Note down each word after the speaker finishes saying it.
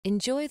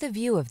Enjoy the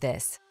view of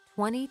this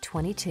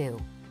 2022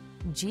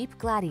 Jeep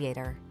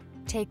Gladiator.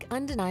 Take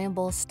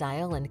undeniable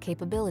style and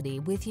capability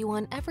with you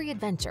on every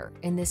adventure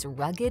in this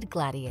rugged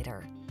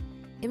Gladiator.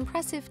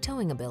 Impressive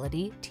towing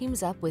ability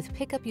teams up with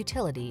pickup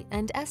utility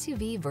and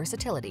SUV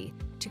versatility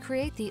to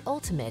create the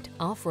ultimate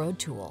off-road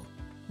tool.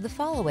 The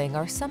following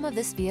are some of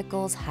this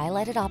vehicle's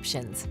highlighted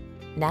options: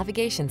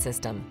 navigation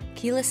system,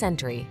 keyless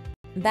entry,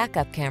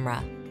 backup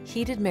camera,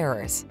 heated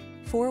mirrors,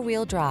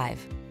 four-wheel drive,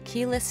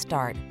 keyless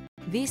start,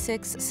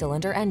 V6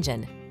 cylinder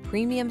engine,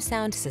 premium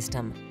sound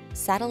system,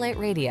 satellite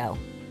radio,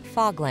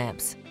 fog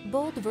lamps.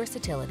 Bold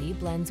versatility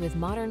blends with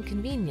modern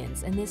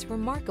convenience in this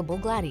remarkable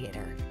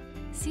Gladiator.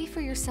 See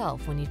for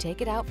yourself when you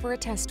take it out for a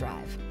test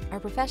drive. Our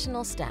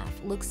professional staff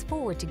looks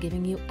forward to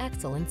giving you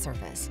excellent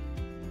service.